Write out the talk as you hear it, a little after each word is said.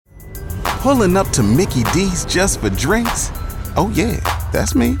Pulling up to Mickey D's just for drinks? Oh yeah,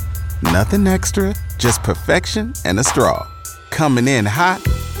 that's me. Nothing extra, just perfection and a straw. Coming in hot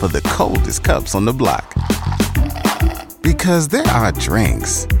for the coldest cups on the block. Because there are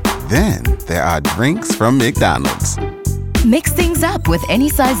drinks. Then there are drinks from McDonald's. Mix things up with any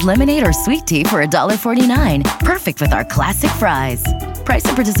size lemonade or sweet tea for $1.49. Perfect with our classic fries. Price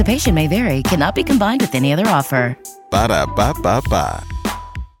and participation may vary. Cannot be combined with any other offer. Ba-da-ba-ba-ba.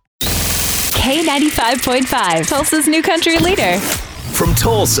 K95.5, Tulsa's new country leader. From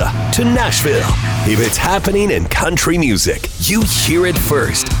Tulsa to Nashville, if it's happening in country music, you hear it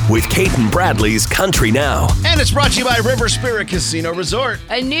first with Cait and Bradley's Country Now. And it's brought to you by River Spirit Casino Resort.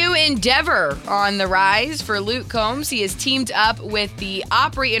 A new endeavor on the rise for Luke Combs. He has teamed up with the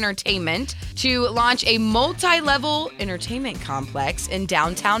Opry Entertainment to launch a multi-level entertainment complex in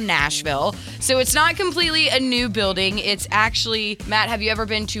downtown Nashville. So it's not completely a new building. It's actually, Matt, have you ever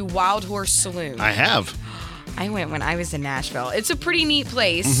been to Wild Horse Saloon? I have. I went when I was in Nashville. It's a pretty neat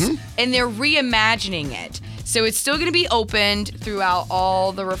place, and they're reimagining it. So it's still going to be opened throughout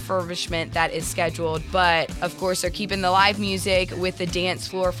all the refurbishment that is scheduled. But, of course, they're keeping the live music with the dance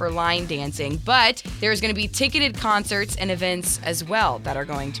floor for line dancing. But there's going to be ticketed concerts and events as well that are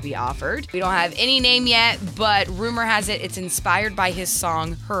going to be offered. We don't have any name yet, but rumor has it it's inspired by his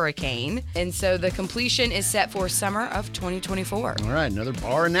song Hurricane. And so the completion is set for summer of 2024. All right, another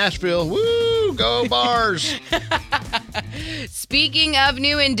bar in Nashville. Woo, go bars. Speaking of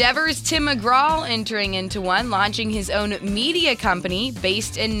new endeavors, Tim McGraw entering into one, launching his own media company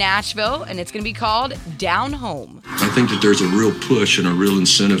based in Nashville, and it's going to be called Down Home. I think that there's a real push and a real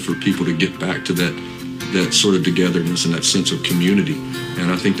incentive for people to get back to that sort of togetherness and that sense of community,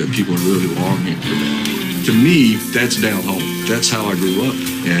 and I think that people are really longing for that. To me, that's down home. That's how I grew up,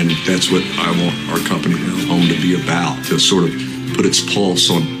 and that's what I want our company Down Home to be about, to sort of put its pulse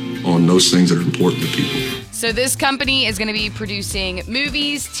on those things that are important to people. So this company is going to be producing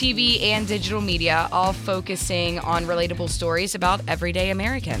movies, TV, and digital media, all focusing on relatable stories about everyday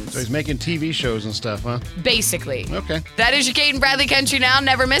Americans. So he's making TV shows and stuff, huh? Basically. Okay. That is your Cait and Bradley Country Now.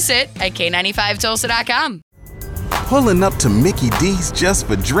 Never miss it at K95Tulsa.com. Pulling up to Mickey D's just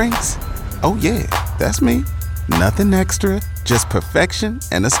for drinks? Oh yeah, that's me. Nothing extra, just perfection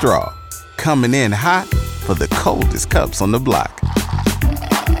and a straw. Coming in hot for the coldest cups on the block.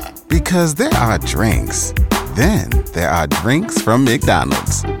 Because there are drinks. Then there are drinks from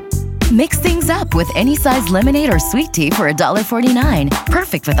McDonald's. Mix things up with any size lemonade or sweet tea for $1.49.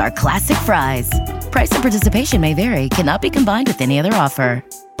 Perfect with our classic fries. Price and participation may vary. Cannot be combined with any other offer.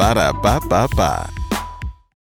 Ba-da-ba-ba-ba.